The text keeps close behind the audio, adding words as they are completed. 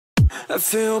I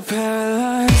feel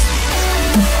paralyzed.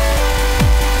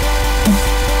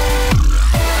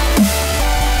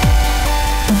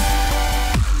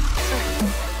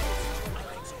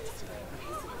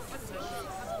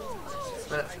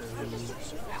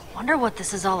 I wonder what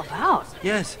this is all about.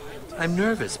 Yes, I'm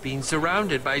nervous being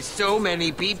surrounded by so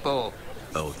many people.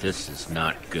 Oh, this is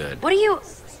not good. What are you...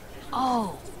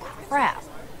 Oh, crap.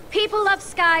 People of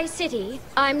Sky City,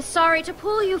 I'm sorry to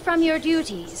pull you from your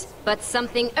duties, but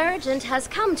something urgent has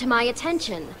come to my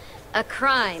attention. A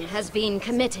crime has been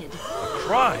committed.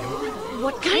 Crime?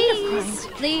 What kind of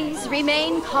crime? Please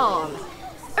remain calm.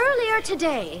 Earlier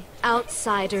today,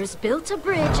 outsiders built a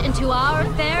bridge into our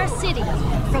fair city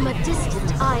from a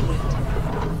distant island.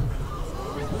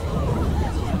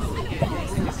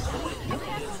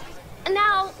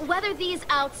 Now, whether these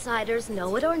outsiders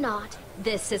know it or not,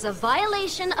 this is a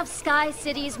violation of Sky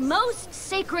City's most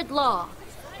sacred law.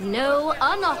 No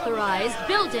unauthorized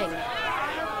building.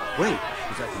 Wait,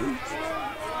 is that you?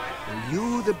 Are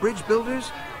you the bridge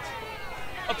builders?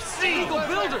 Obscene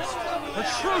builders!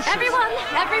 Atrocious!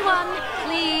 Everyone,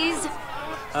 please.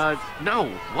 No.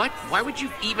 What? Why would you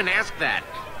even ask that?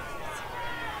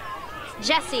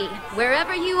 Jesse,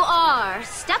 wherever you are,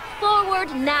 step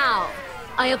forward now.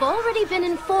 I have already been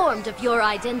informed of your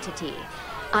identity.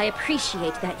 I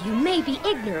appreciate that you may be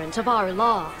ignorant of our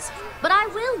laws, but I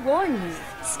will warn you,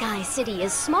 Sky City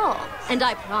is small, and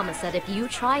I promise that if you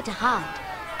try to hide,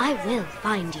 I will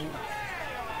find you.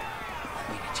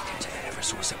 We need to get to that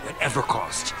Eversource at whatever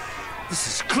cost. This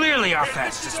is clearly our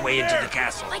fastest way into the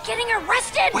castle. Am I getting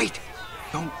arrested? Wait!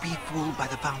 Don't be fooled by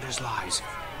the Founder's lies.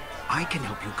 I can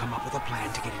help you come up with a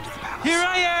plan to get into the palace. Here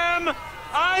I am!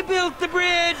 I built the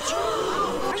bridge!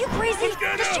 Are you crazy?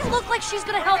 Does she look like she's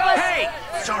gonna help us? Hey!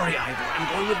 Sorry, Ivor. I'm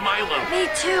going with Milo. Me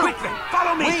too. Quick then,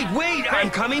 follow me! Wait! I'm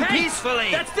coming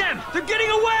peacefully! That's them! They're getting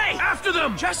away! After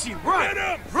them! Jesse, run! Get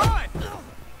him! Run! I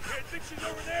think she's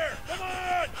over there! Come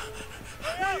on!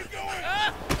 Where are you going?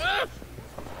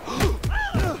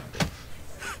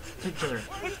 Take each other.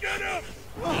 Let's get him!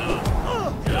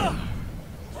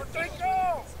 Where'd they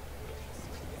go?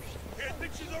 I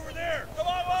think she's over there! Come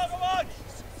on, come on!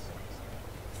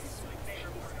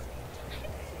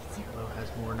 Milo has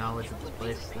more knowledge of this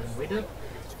place than we do,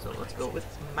 so let's go with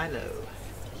Milo.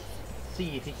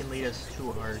 See if he can lead us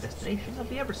to our destination of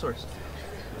the Eversource.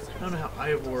 I don't know how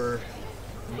Ivor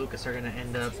and Lucas are going to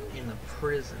end up in the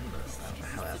prison, but I don't know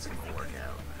how that's going to work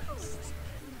out.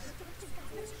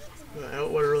 I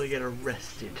don't want to really get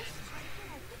arrested.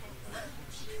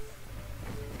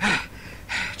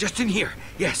 Just in here,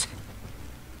 yes.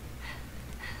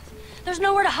 There's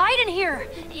nowhere to hide in here.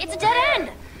 It's a dead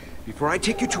end. Before I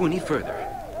take you to any further,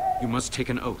 you must take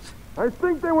an oath. I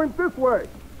think they went this way!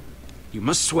 You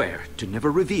must swear to never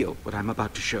reveal what I'm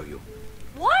about to show you.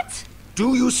 What?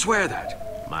 Do you swear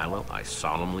that? Milo, I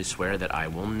solemnly swear that I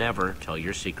will never tell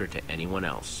your secret to anyone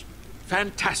else.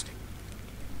 Fantastic.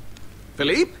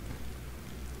 Philippe?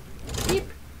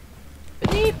 Philippe!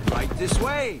 Philippe! Right this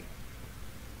way.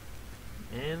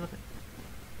 And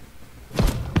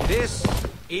This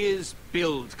is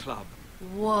Build Club.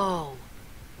 Whoa.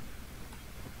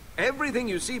 Everything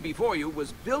you see before you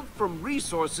was built from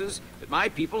resources that my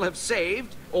people have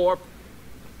saved or,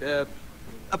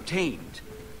 obtained.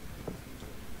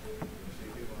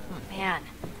 Man,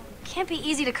 can't be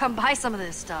easy to come by some of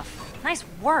this stuff. Nice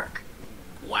work.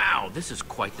 Wow, this is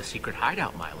quite the secret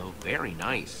hideout, Milo. Very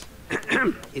nice.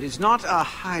 It is not a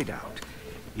hideout.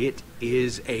 It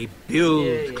is a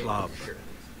build club. Sure.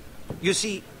 You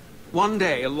see, one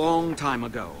day, a long time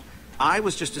ago, I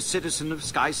was just a citizen of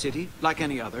Sky City, like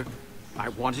any other. I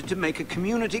wanted to make a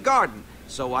community garden,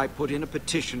 so I put in a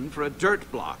petition for a dirt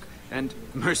block, and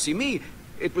mercy me,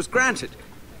 it was granted.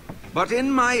 But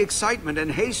in my excitement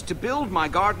and haste to build my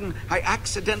garden, I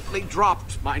accidentally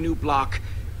dropped my new block,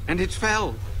 and it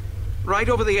fell right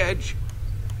over the edge.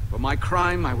 For my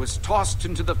crime, I was tossed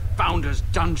into the Founder's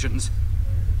dungeons.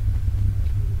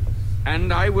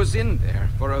 And I was in there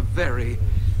for a very,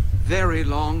 very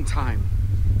long time.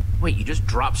 Wait, you just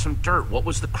dropped some dirt. What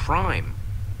was the crime?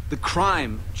 The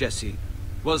crime, Jesse,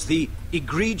 was the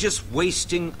egregious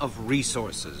wasting of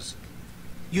resources.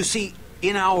 You see,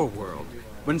 in our world,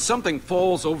 when something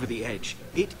falls over the edge,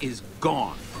 it is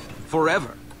gone.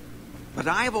 Forever. But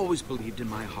I have always believed in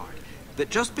my heart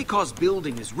that just because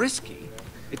building is risky,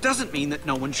 it doesn't mean that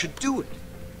no one should do it.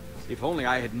 If only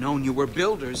I had known you were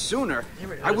builders sooner,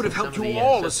 I would have helped you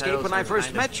all escape when I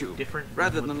first met you,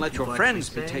 rather than let your friends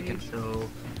be taken.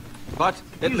 But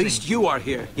at least you are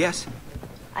here, yes?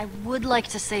 I would like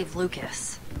to save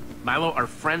Lucas. Milo, our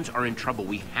friends are in trouble.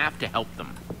 We have to help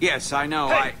them. Yes, I know.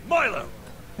 Hey, Milo!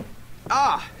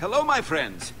 Ah, hello, my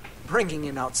friends. bringing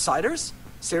in outsiders?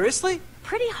 Seriously?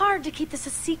 Pretty hard to keep this a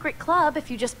secret club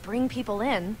if you just bring people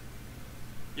in.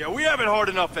 Yeah, we have it hard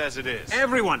enough as it is.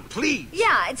 Everyone, please!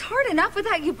 Yeah, it's hard enough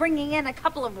without you bringing in a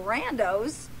couple of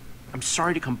randos. I'm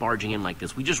sorry to come barging in like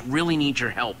this. We just really need your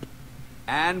help.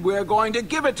 And we're going to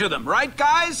give it to them, right,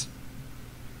 guys?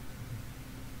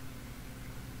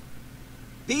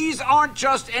 These aren't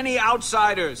just any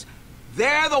outsiders.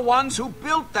 They're the ones who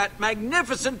built that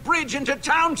magnificent bridge into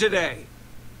town today.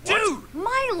 Dude!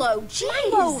 Milo,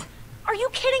 jeez! Milo, are you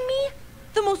kidding me?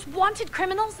 The most wanted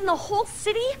criminals in the whole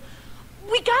city?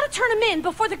 We gotta turn them in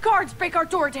before the guards break our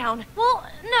door down. Well,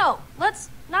 no, let's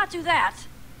not do that.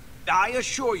 I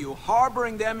assure you,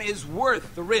 harboring them is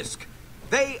worth the risk.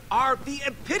 They are the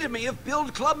epitome of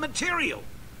Build Club material.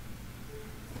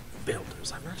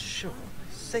 Builders, I'm not sure.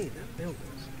 Say them, builders.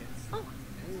 Oh,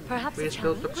 perhaps We a just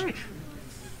built the challenge? bridge.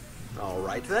 All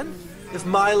right then. If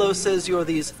Milo says you're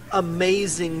these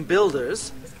amazing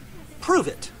builders, prove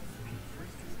it.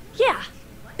 Yeah,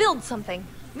 build something.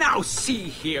 Now see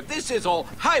here, this is all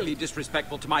highly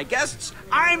disrespectful to my guests.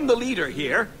 I'm the leader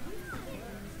here.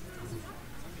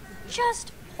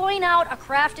 Just point out a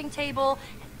crafting table,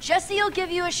 and Jesse'll give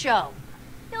you a show.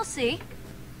 You'll see.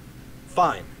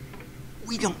 Fine.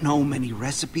 We don't know many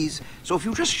recipes, so if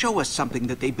you just show us something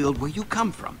that they build where you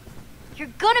come from. You're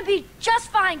gonna be just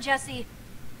fine, Jesse.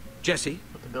 Jesse,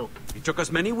 What to build? it took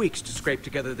us many weeks to scrape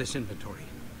together this inventory.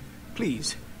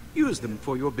 Please, use them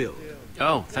for your build.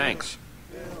 Oh, thanks.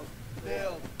 Build,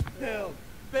 build, build,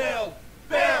 build,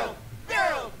 build,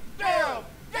 build, build,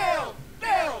 build,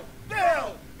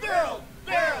 build, build,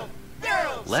 build,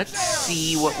 build. Let's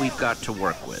see what we've got to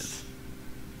work with.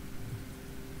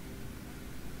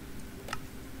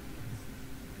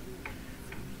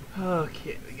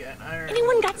 Okay, we got iron.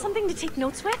 Anyone got something to take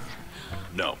notes with?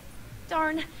 No.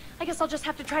 Darn, I guess I'll just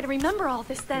have to try to remember all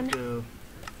this then. Do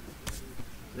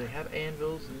they have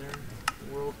anvils in their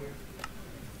world here?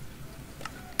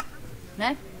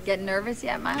 Eh? Getting nervous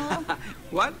yet, Milo?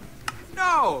 What?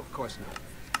 No, of course not.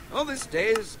 Well, this day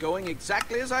is going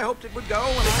exactly as I hoped it would go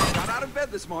when I got out of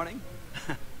bed this morning.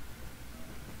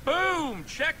 Boom!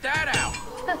 Check that out!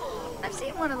 I've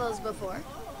seen one of those before.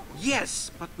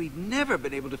 Yes, but we've never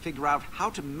been able to figure out how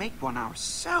to make one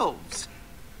ourselves.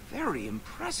 Very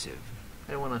impressive.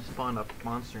 I don't want to spawn a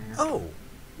monster here. Oh,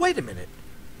 wait a minute.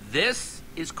 This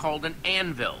is called an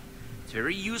anvil. It's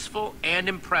very useful and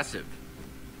impressive.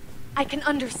 I can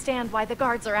understand why the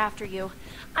guards are after you.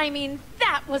 I mean,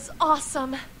 that was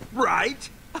awesome. Right?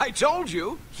 I told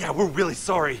you. Yeah, we're really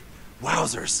sorry.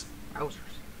 Wowzers. Wowzers.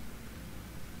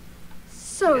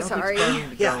 So I don't think sorry. spawning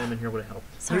the Yeah. golem in here would have helped.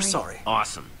 We're sorry.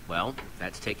 Awesome. Well,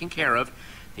 that's taken care of.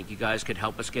 Think you guys could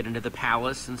help us get into the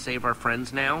palace and save our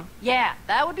friends now? Yeah,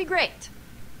 that would be great.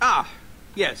 Ah,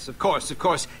 yes, of course, of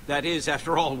course. That is,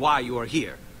 after all, why you are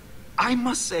here. I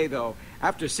must say, though,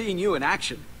 after seeing you in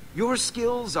action, your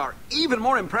skills are even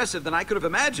more impressive than I could have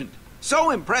imagined. So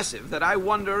impressive that I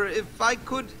wonder if I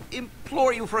could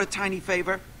implore you for a tiny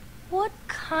favor. What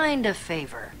kind of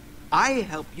favor? I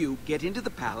help you get into the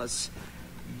palace.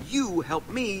 You help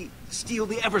me steal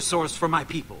the Eversource for my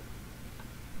people.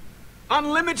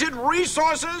 Unlimited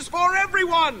resources for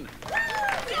everyone!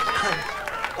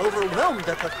 Overwhelmed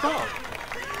at the thought.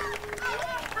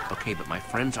 Okay, but my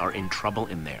friends are in trouble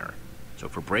in there. So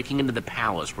if we're breaking into the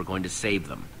palace, we're going to save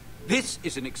them. This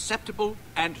is an acceptable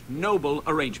and noble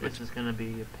arrangement. This is gonna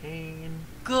be a pain.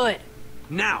 Good.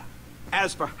 Now,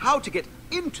 as for how to get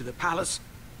into the palace,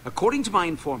 according to my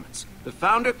informants, the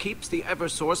founder keeps the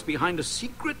Eversource behind a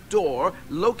secret door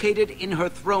located in her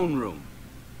throne room.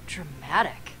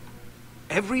 Dramatic.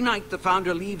 Every night the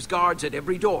founder leaves guards at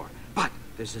every door, but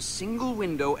there's a single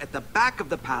window at the back of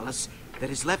the palace that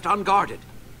is left unguarded.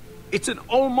 It's an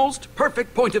almost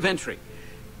perfect point of entry,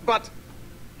 but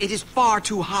it is far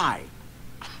too high.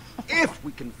 If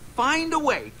we can find a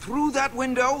way through that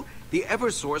window, the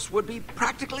Eversource would be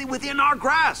practically within our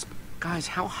grasp. Guys,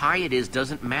 how high it is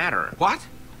doesn't matter. What?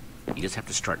 You just have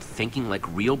to start thinking like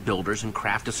real builders and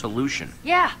craft a solution.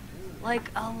 Yeah, like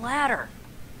a ladder.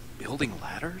 Building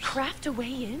ladders? Craft a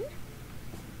way in?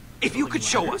 If you could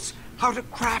show us how to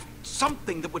craft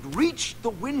something that would reach the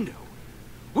window,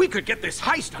 we could get this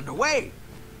heist underway.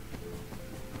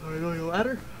 Are we going a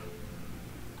ladder?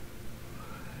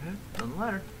 On the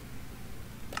ladder.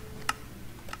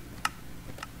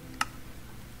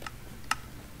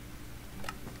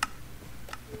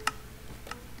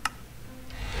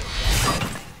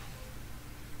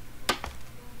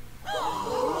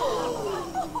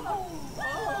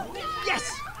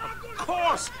 Yes, of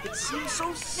course. It seems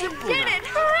so simple. Did now. it!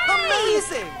 Hooray!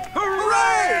 Amazing!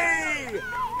 Hooray!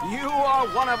 You are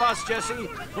one of us, Jesse.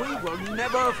 We will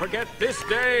never forget this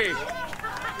day.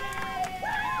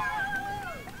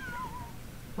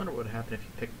 Wonder what would happen if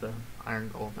you picked the iron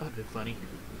golem. That would be funny.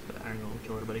 The iron golem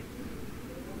kill everybody.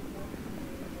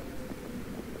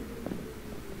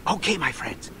 Okay, my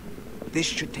friends. This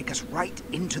should take us right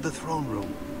into the throne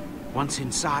room. Once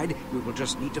inside, we will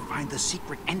just need to find the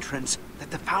secret entrance that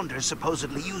the Founder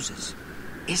supposedly uses.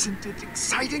 Isn't it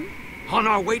exciting? On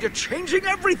our way to changing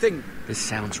everything! This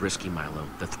sounds risky, Milo.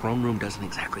 The throne room doesn't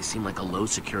exactly seem like a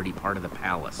low-security part of the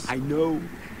palace. I know.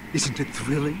 Isn't it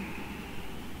thrilling?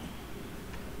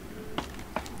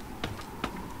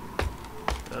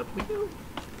 Up we go.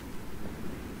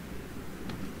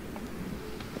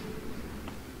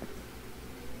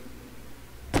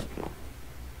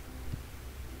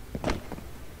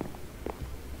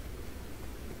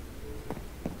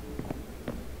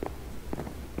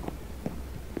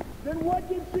 Then what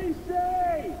did she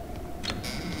say?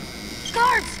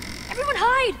 Guards! Everyone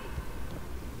hide!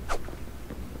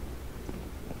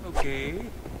 Okay.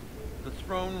 The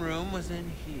throne room was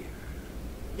in here.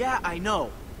 Yeah, I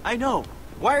know.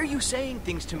 Why are you saying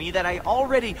things to me that I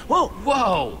already... Whoa!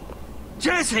 Whoa!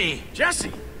 Jesse!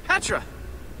 Jesse! Petra!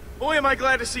 Boy, am I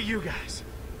glad to see you guys.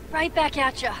 Right back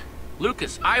at ya.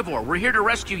 Lucas, Ivor, we're here to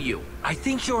rescue you. I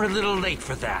think you're a little late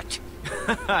for that.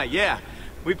 Yeah,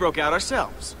 we broke out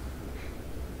ourselves.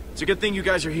 It's a good thing you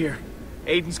guys are here.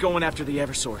 Aiden's going after the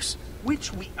Eversource.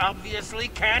 Which we obviously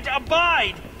can't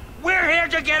abide! We're here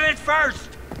to get it first!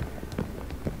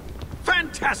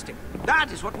 Fantastic! That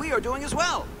is what we are doing as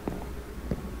well.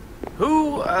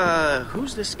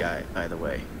 Who's this guy, by the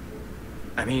way?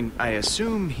 I mean, I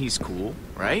assume he's cool,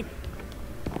 right?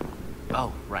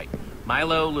 Oh, right.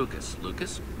 Milo, Lucas.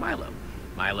 Lucas, Milo.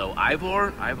 Milo,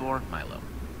 Ivor, Ivor, Milo.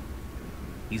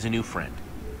 He's a new friend.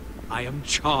 I am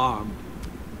charmed.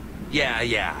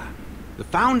 Yeah. The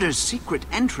Founder's secret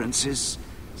entrance is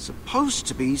supposed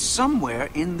to be somewhere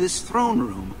in this throne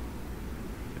room.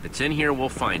 If it's in here, we'll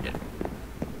find it.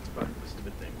 It's probably a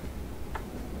stupid thing.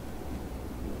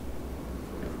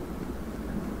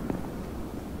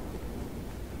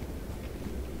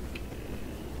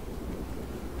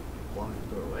 Block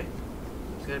the doorway.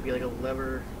 There's gotta be like a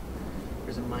lever.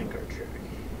 There's a minecart track.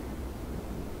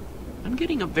 I'm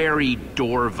getting a very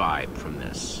door vibe from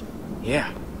this.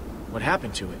 Yeah. What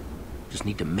happened to it? Just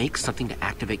need to make something to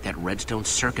activate that redstone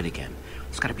circuit again.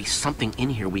 There's gotta be something in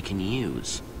here we can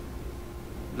use.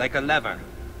 Like a lever.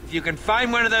 If you can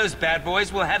find one of those bad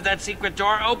boys, we'll have that secret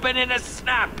door open in a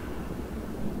snap!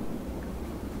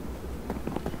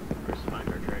 Where's the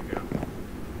minecart track go?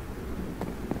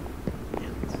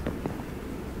 It's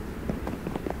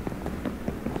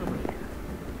over here.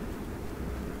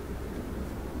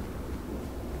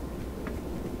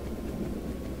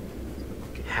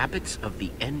 Habits of the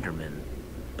Enderman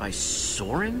by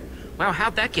Soren? Wow,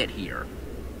 how'd that get here?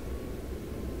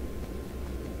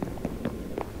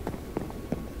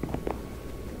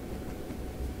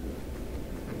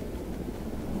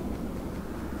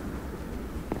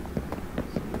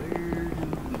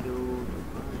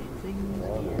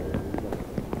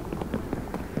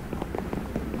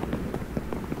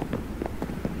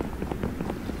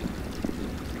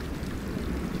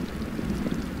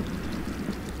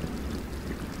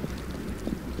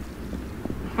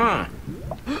 Huh.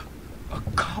 A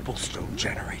cobblestone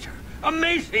generator.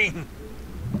 Amazing!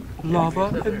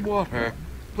 Lava and water.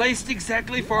 Placed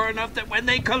exactly far enough that when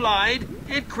they collide,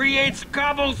 it creates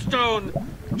cobblestone!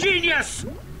 Genius!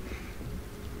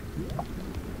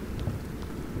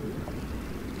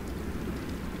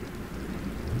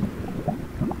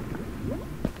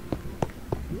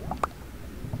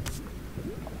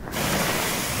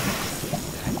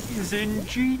 That is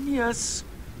ingenious.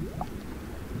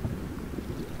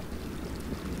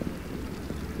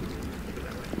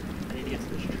 I need to get to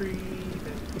this tree.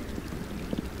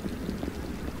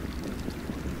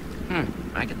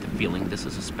 I get the feeling this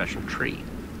is a special tree.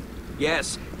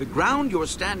 Yes, the ground you're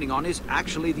standing on is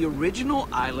actually the original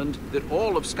island that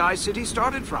all of Sky City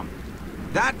started from.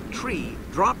 That tree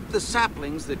dropped the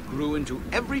saplings that grew into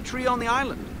every tree on the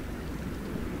island.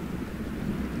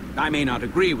 I may not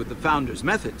agree with the Founder's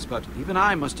methods, but even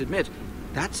I must admit,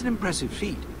 that's an impressive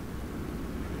feat.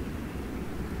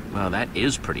 Well, that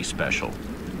is pretty special.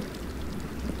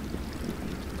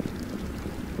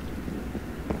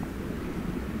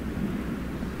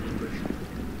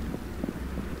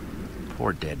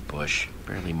 Poor dead bush.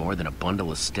 Barely more than a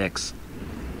bundle of sticks.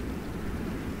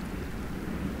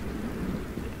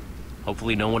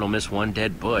 Hopefully no one will miss one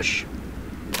dead bush.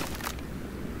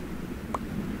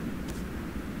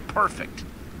 Perfect.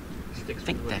 I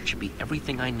think that should be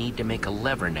everything I need to make a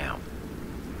lever now.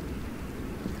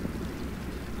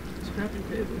 crafting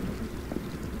table.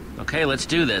 Okay, let's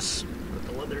do this. Put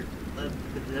the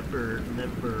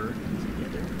lever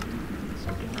together.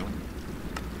 Something else.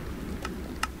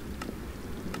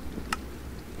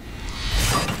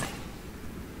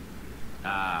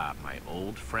 Ah, my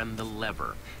old friend the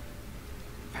lever.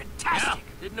 Fantastic!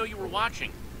 Yeah, didn't know you were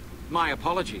watching. My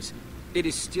apologies. It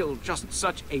is still just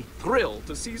such a thrill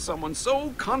to see someone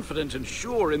so confident and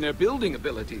sure in their building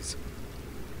abilities.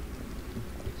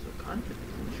 So confident,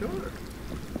 sure.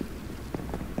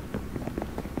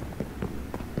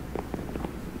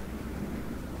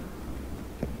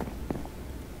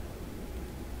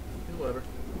 Whatever.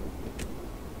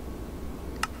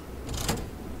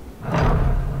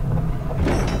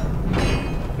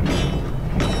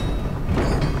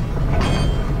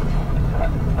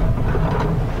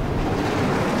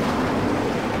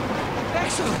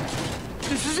 Excellent!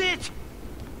 This is it!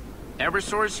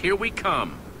 Eversource, here we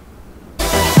come.